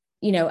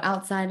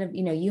 outside of,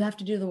 you have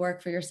to do the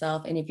work for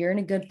yourself. And if you're in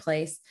a good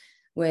place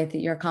with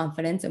your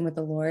confidence and with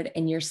the Lord,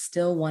 and you're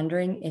still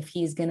wondering if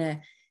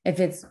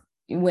it's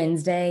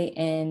Wednesday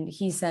and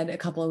he said a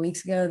couple of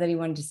weeks ago that he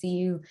wanted to see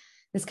you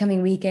this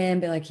coming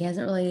weekend, but like he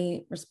hasn't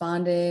really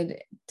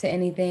responded to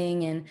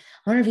anything. And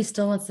I wonder if he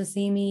still wants to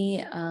see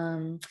me.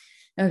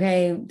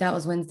 Okay, that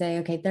was Wednesday.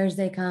 Okay,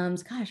 Thursday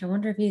comes. Gosh, I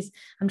wonder if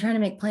I'm trying to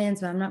make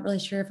plans, but I'm not really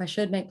sure if I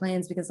should make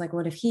plans, because like,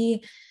 what if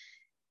he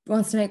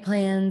wants to make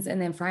plans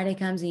and then Friday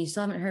comes and you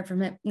still haven't heard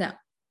from him? No,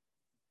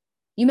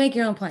 you make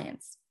your own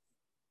plans.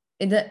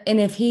 And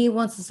if he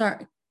wants to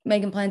start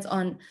making plans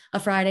on a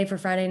Friday for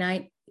Friday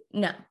night,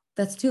 no,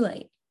 that's too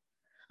late.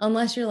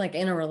 Unless you're like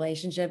in a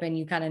relationship and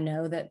you kind of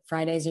know that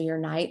Fridays are your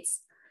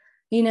nights,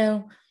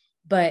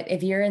 but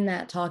if you're in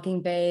that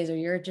talking phase, or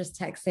you're just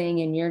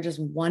texting and you're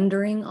just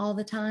wondering all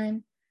the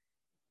time,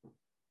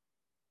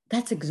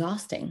 that's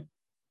exhausting.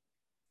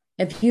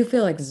 If you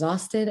feel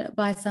exhausted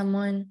by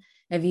someone,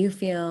 if you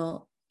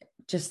feel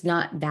just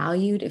not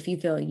valued, if you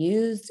feel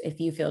used,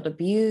 if you feel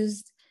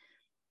abused,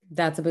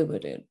 that's a boo-boo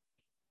dude.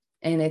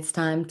 And it's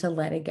time to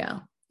let it go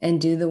and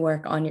do the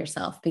work on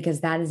yourself, because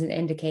that is an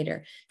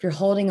indicator. If you're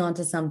holding on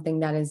to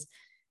something that is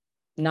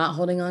not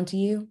holding on to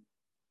you,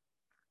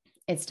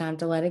 it's time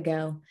to let it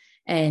go.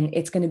 And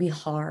it's going to be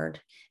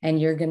hard,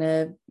 and you're going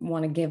to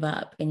want to give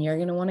up, and you're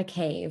going to want to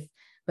cave.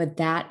 But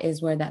that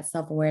is where that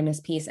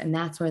self-awareness piece, and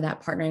that's where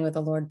that partnering with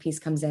the Lord piece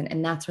comes in.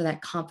 And that's where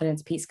that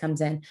confidence piece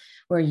comes in,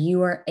 where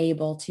you are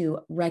able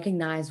to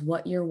recognize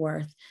what you're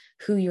worth,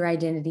 who your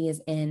identity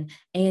is in,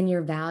 and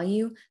your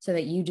value, so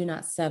that you do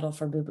not settle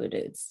for boo-boo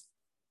dudes.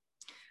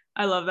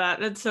 I love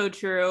that. That's so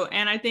true.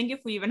 And I think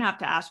if we even have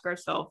to ask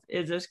ourselves,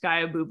 is this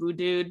guy a boo-boo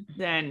dude?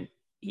 Then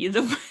he's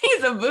a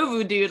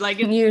boo-boo dude. Like,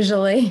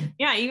 usually.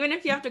 Yeah, even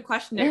if you have to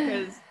question it,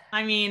 because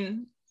I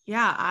mean,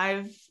 yeah,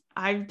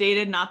 I've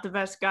dated not the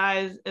best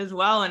guys as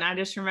well. And I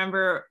just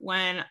remember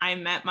when I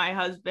met my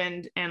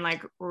husband, and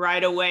like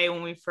right away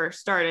when we first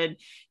started,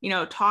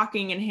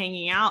 talking and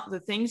hanging out, the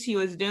things he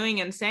was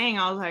doing and saying,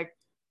 I was like,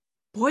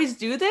 boys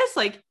do this?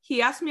 Like,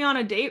 he asked me on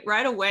a date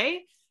right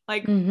away.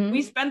 Like,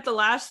 we spent the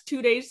last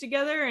 2 days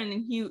together,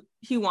 and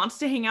he wants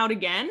to hang out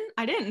again.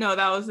 I didn't know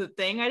that was a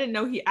thing. I didn't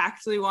know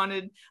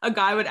a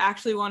guy would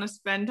actually want to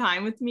spend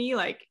time with me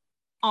like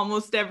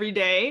almost every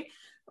day.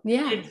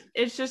 Yeah.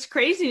 It's just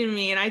crazy to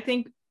me. And I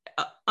think,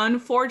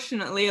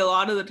 unfortunately, a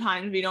lot of the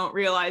times we don't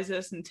realize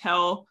this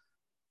until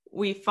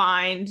we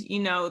find,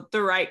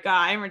 the right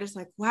guy, and we're just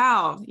like,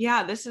 wow,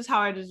 yeah, this is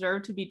how I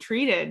deserve to be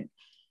treated.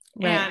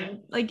 Right. And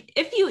like,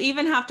 if you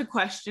even have to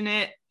question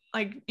it,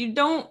 like, you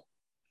don't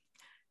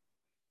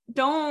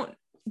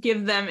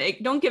give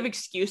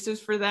excuses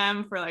for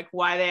them for like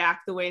why they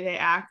act the way they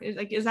act.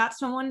 Is that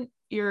someone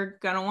you're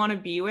gonna want to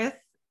be with.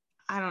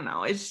 I don't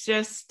know. It's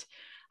just,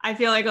 I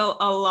feel like a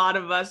lot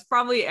of us,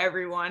 probably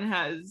everyone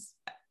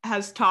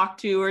has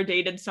talked to or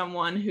dated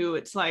someone who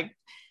it's like,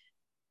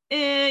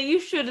 you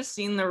should have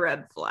seen the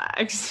red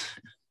flags.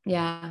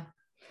 Yeah.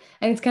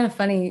 And it's kind of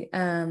funny.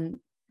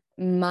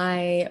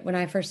 When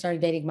I first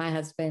started dating my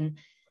husband,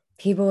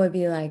 people would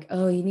be like,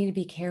 "Oh, you need to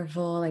be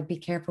careful. Like, be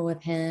careful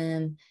with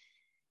him.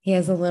 He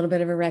has a little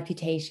bit of a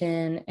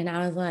reputation." And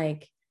I was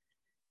like,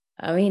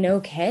 I mean,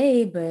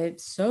 okay, but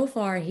so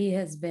far he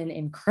has been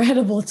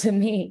incredible to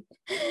me.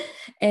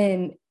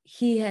 And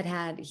he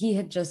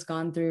had just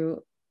gone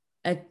through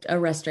a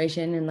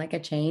restoration and like a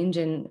change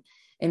and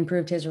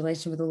improved his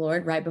relationship with the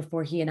Lord right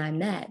before he and I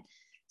met.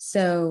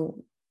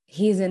 So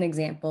he's an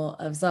example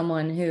of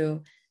someone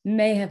who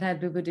may have had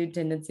boo-boo dude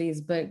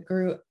tendencies, but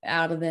grew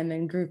out of them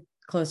and grew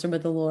closer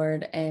with the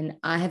Lord. And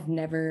I have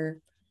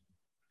never,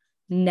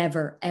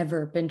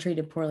 ever been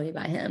treated poorly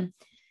by him.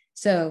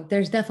 So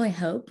there's definitely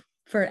hope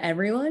for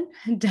everyone.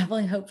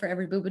 Definitely hope for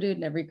every boo-boo dude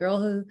and every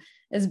girl who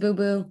is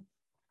boo-boo.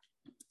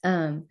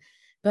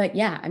 But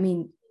yeah, I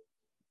mean,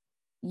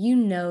 you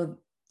know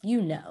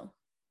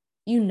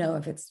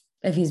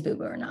if he's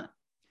boo-boo or not.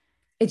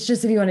 It's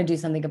just if you want to do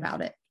something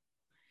about it.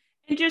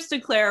 And just to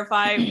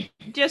clarify,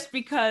 just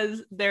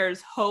because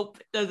there's hope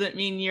doesn't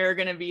mean you're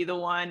going to be the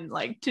one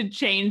like to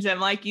change them.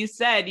 Like you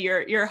said,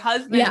 your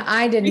husband. Yeah,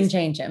 I didn't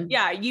change him.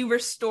 Yeah, you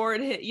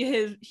restored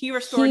he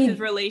restored his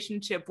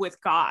relationship with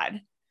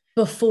God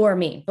before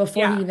he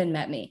even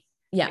met me.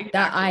 Yeah, exactly.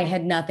 That I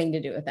had nothing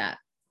to do with that,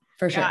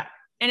 for sure.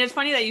 And it's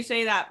funny that you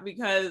say that,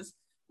 because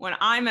when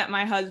I met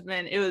my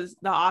husband, it was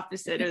the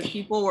opposite. It was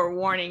people were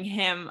warning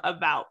him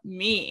about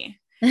me.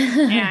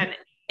 And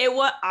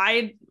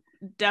I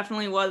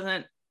definitely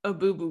wasn't a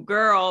boo-boo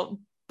girl,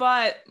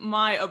 but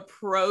my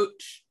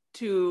approach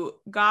to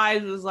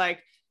guys was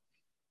like,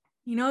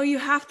 you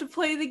have to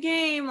play the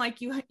game.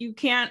 Like you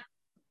can't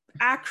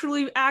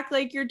actually act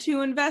like you're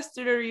too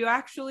invested or you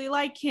actually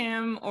like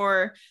him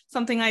or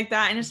something like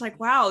that. And it's like,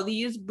 wow,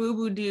 these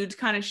boo-boo dudes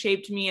kind of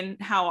shaped me in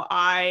how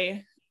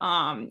I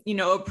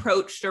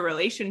approached a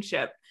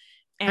relationship.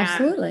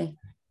 Absolutely.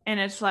 And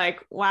it's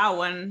like, wow,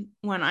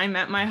 when I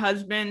met my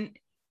husband,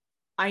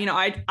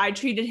 I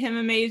treated him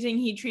amazing.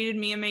 He treated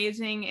me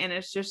amazing. And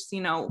it's just,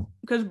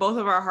 because both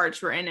of our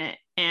hearts were in it.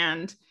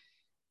 And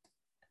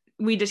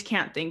we just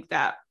can't think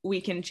that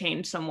we can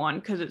change someone,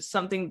 because it's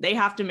something they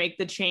have to make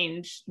the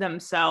change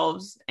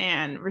themselves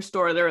and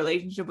restore their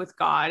relationship with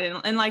God.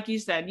 And like you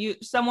said,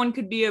 someone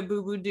could be a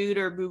boo-boo dude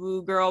or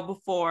boo-boo girl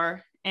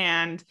before,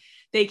 and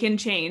they can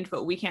change,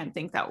 but we can't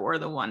think that we're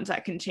the ones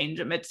that can change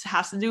them. It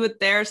has to do with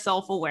their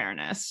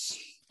self-awareness.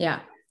 Yeah,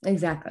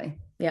 exactly.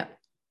 Yeah.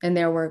 And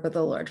their work with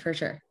the Lord, for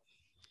sure.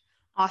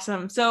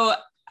 Awesome. So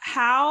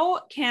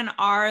how can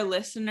our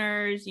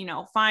listeners,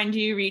 find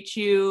you, reach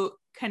you,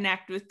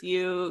 connect with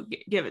you?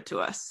 Give it to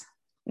us.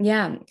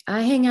 Yeah,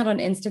 I hang out on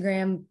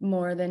Instagram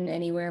more than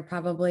anywhere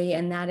probably,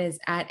 and that is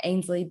at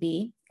Ainsley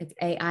B. It's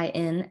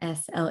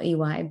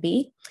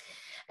AINSLEYB.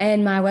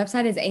 And my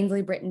website is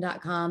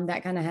AinsleyBritton.com.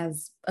 That kind of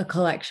has a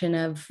collection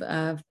of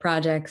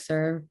projects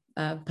or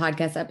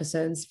podcast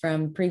episodes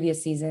from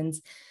previous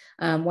seasons.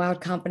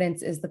 Wild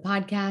Confidence is the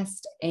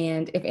podcast.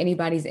 And if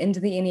anybody's into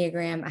the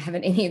Enneagram, I have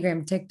an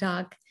Enneagram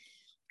TikTok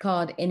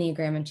called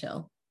Enneagram and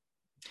Chill.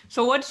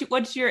 So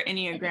what's your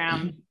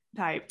Enneagram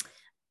type?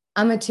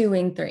 I'm a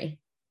 2-wing 3.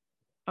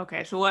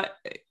 Okay. So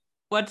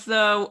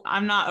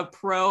I'm not a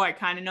pro. I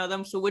kind of know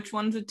them. So which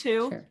one's a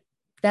 2? Sure.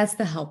 That's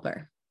the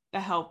helper.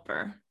 The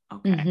helper.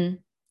 Okay.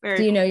 Mm-hmm.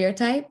 Do you know your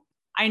type?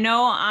 I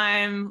know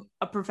I'm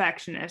a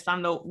perfectionist.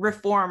 I'm the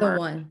reformer. The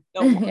one.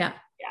 Yeah.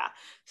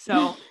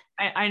 So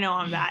I know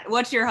I'm that.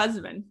 What's your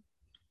husband?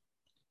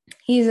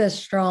 He's a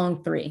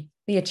strong 3,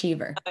 the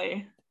achiever.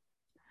 Okay.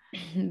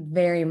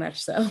 Very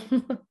much so.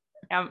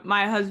 Yeah,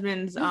 my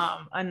husband's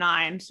a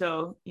 9,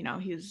 so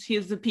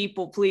he's the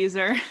people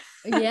pleaser.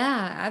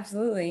 Yeah,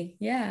 absolutely.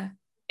 Yeah.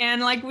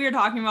 And like we were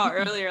talking about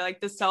earlier,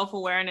 like the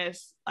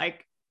self-awareness,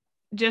 like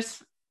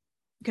just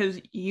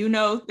because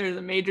there's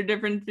a major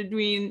difference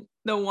between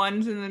the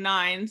 1s and the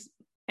 9s,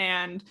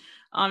 and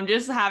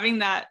just having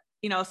that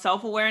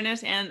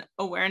self-awareness and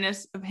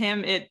awareness of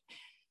him, it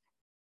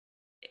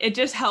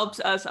just helps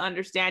us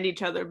understand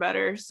each other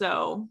better.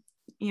 So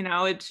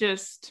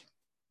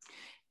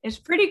it's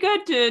pretty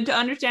good to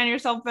understand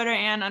yourself better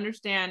and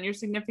understand your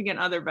significant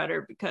other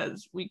better,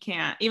 because we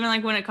can't, even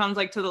like when it comes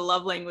like to the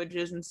love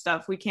languages and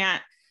stuff, we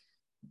can't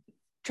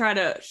try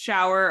to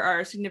shower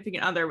our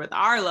significant other with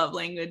our love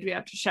language. We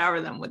have to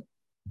shower them with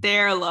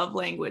their love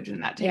language,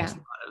 and that takes a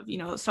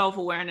lot of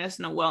self-awareness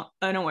and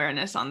an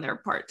awareness on their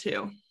part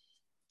too.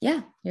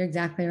 Yeah, you're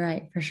exactly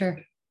right, for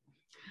sure.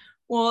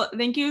 Well,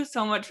 thank you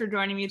so much for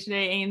joining me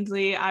today,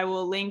 Ainsley. I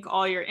will link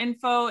all your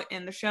info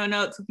in the show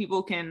notes so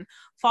people can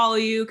follow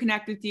you,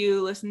 connect with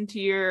you, listen to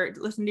your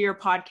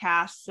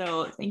podcast.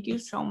 So thank you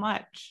so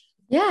much.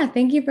 Yeah,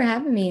 thank you for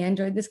having me. I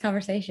enjoyed this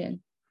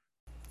conversation.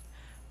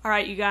 All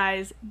right, you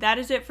guys, that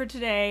is it for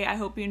today. I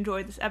hope you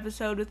enjoyed this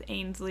episode with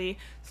Ainsley.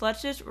 So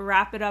let's just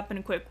wrap it up in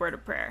a quick word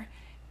of prayer.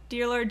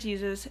 Dear Lord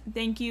Jesus,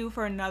 thank you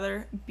for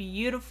another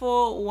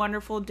beautiful,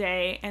 wonderful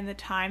day and the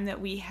time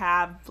that we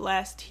have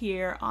blessed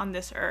here on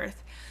this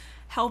earth.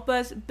 Help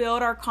us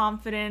build our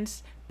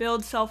confidence,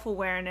 build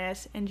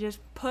self-awareness, and just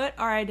put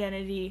our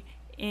identity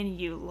in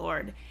you,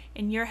 Lord.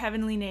 In your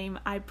heavenly name,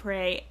 I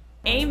pray.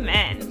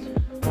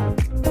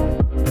 Amen.